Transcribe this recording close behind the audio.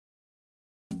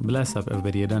Bless up,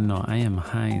 everybody. You don't know, I am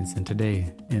Hines, and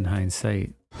today, in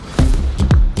hindsight,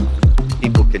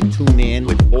 people can tune in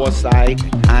with foresight,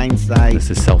 hindsight.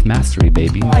 This is self-mastery,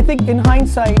 baby. I think in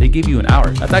hindsight, They give you an hour.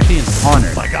 That's actually an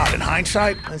honor. My God, in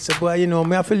hindsight? I said, well, you know, I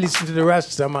have to listen to the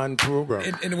rest of my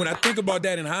program. And when I think about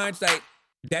that in hindsight,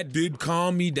 that did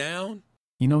calm me down.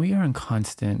 You know, we are in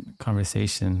constant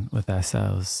conversation with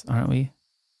ourselves, aren't we?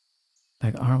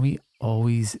 Like, aren't we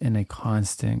always in a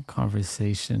constant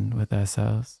conversation with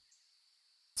ourselves?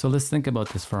 So let's think about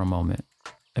this for a moment.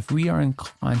 If we are in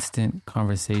constant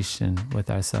conversation with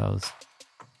ourselves,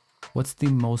 what's the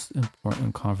most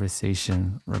important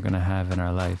conversation we're going to have in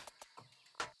our life?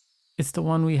 It's the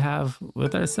one we have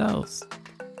with ourselves.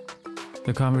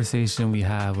 The conversation we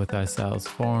have with ourselves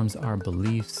forms our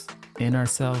beliefs in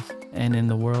ourselves and in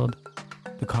the world.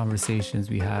 The conversations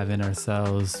we have in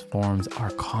ourselves forms our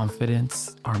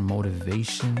confidence, our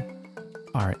motivation,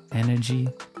 our energy.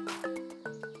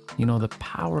 You know, the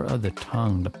power of the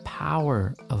tongue, the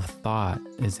power of thought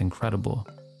is incredible.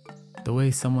 The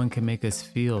way someone can make us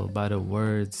feel by the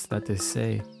words that they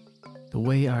say, the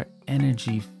way our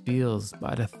energy feels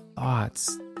by the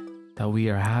thoughts that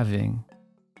we are having,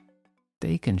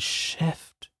 they can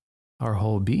shift our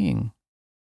whole being.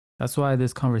 That's why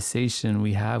this conversation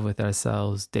we have with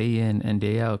ourselves day in and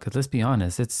day out, because let's be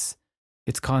honest, it's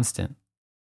constant.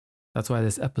 That's why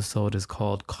this episode is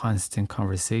called Constant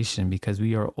Conversation, because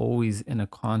we are always in a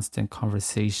constant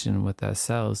conversation with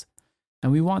ourselves.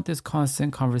 And we want this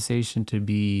constant conversation to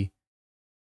be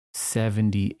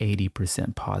 70,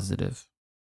 80% positive,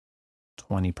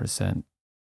 20%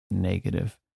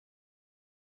 negative.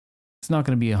 It's not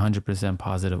going to be 100%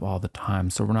 positive all the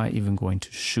time, so we're not even going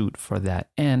to shoot for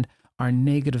that. And our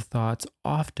negative thoughts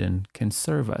often can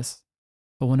serve us.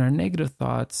 But when our negative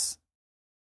thoughts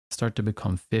start to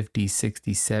become 50,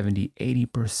 60, 70,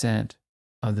 80%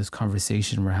 of this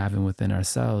conversation we're having within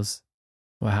ourselves,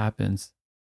 what happens?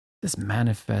 This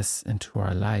manifests into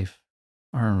our life,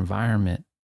 our environment,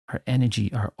 our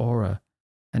energy, our aura,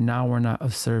 and now we're not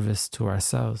of service to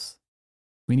ourselves.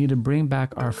 We need to bring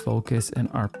back our focus and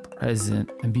our present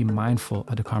and be mindful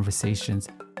of the conversations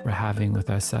we're having with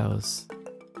ourselves.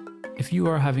 If you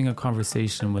are having a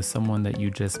conversation with someone that you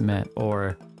just met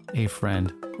or a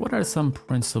friend, what are some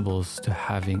principles to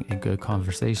having a good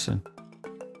conversation?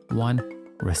 1,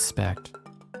 respect.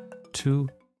 2,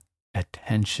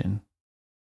 attention.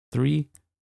 3,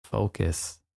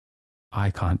 focus.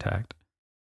 Eye contact.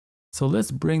 So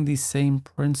let's bring these same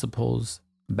principles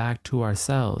back to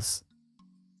ourselves.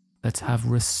 Let's have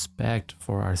respect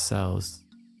for ourselves.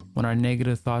 When our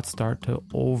negative thoughts start to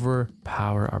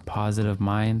overpower our positive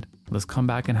mind, let's come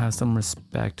back and have some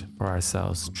respect for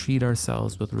ourselves. Treat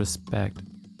ourselves with respect,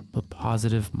 with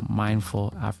positive,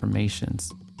 mindful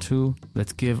affirmations. 2,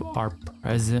 let's give our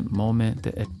present moment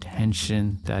the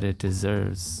attention that it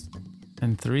deserves.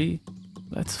 And 3,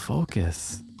 let's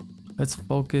focus. Let's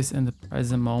focus in the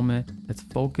present moment. Let's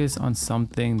focus on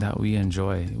something that we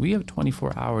enjoy. We have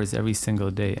 24 hours every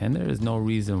single day, and there is no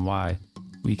reason why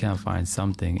we can't find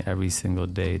something every single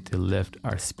day to lift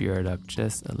our spirit up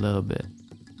just a little bit.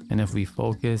 And if we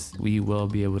focus, we will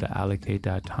be able to allocate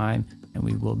that time, and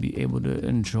we will be able to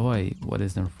enjoy what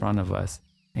is in front of us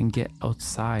and get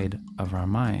outside of our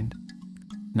mind.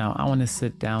 Now, I want to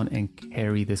sit down and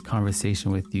carry this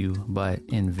conversation with you, but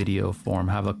in video form.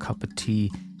 Have a cup of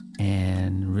tea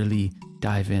and really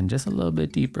dive in just a little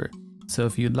bit deeper. So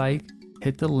if you'd like,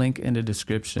 hit the link in the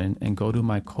description and go to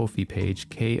my Ko-fi page,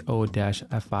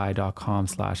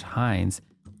 ko-fi.com/Hines,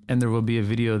 and there will be a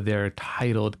video there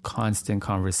titled Constant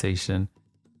Conversation,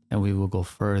 and we will go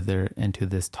further into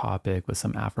this topic with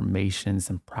some affirmations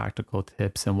and practical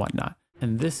tips and whatnot.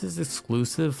 And this is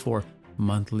exclusive for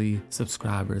monthly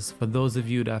subscribers. For those of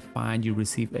you that find you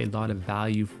receive a lot of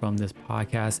value from this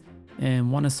podcast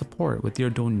and want to support with your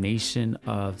donation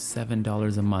of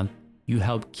 $7 a month, you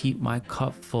help keep my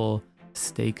cup full,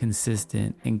 stay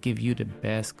consistent, and give you the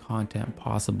best content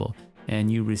possible.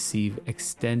 And you receive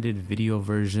extended video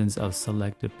versions of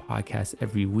selected podcasts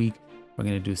every week. We're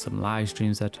going to do some live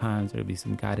streams at times. There'll be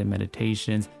some guided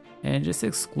meditations and just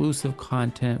exclusive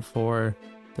content for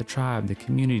the tribe, the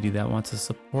community that wants to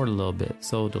support a little bit.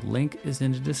 So the link is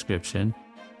in the description.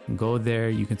 Go there,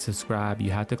 you can subscribe.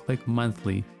 You have to click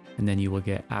monthly, and then you will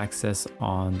get access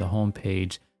on the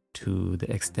homepage to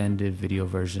the extended video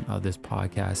version of this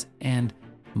podcast and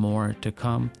more to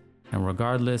come. And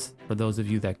regardless, for those of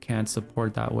you that can't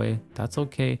support that way, that's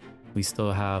okay. We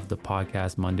still have the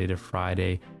podcast Monday to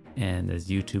Friday, and there's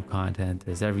YouTube content,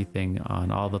 there's everything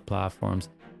on all the platforms.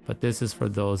 But this is for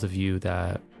those of you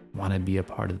that want to be a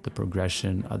part of the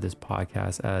progression of this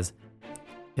podcast, as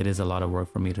it is a lot of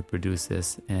work for me to produce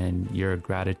this, and your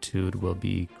gratitude will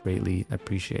be greatly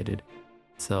appreciated.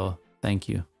 So thank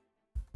you.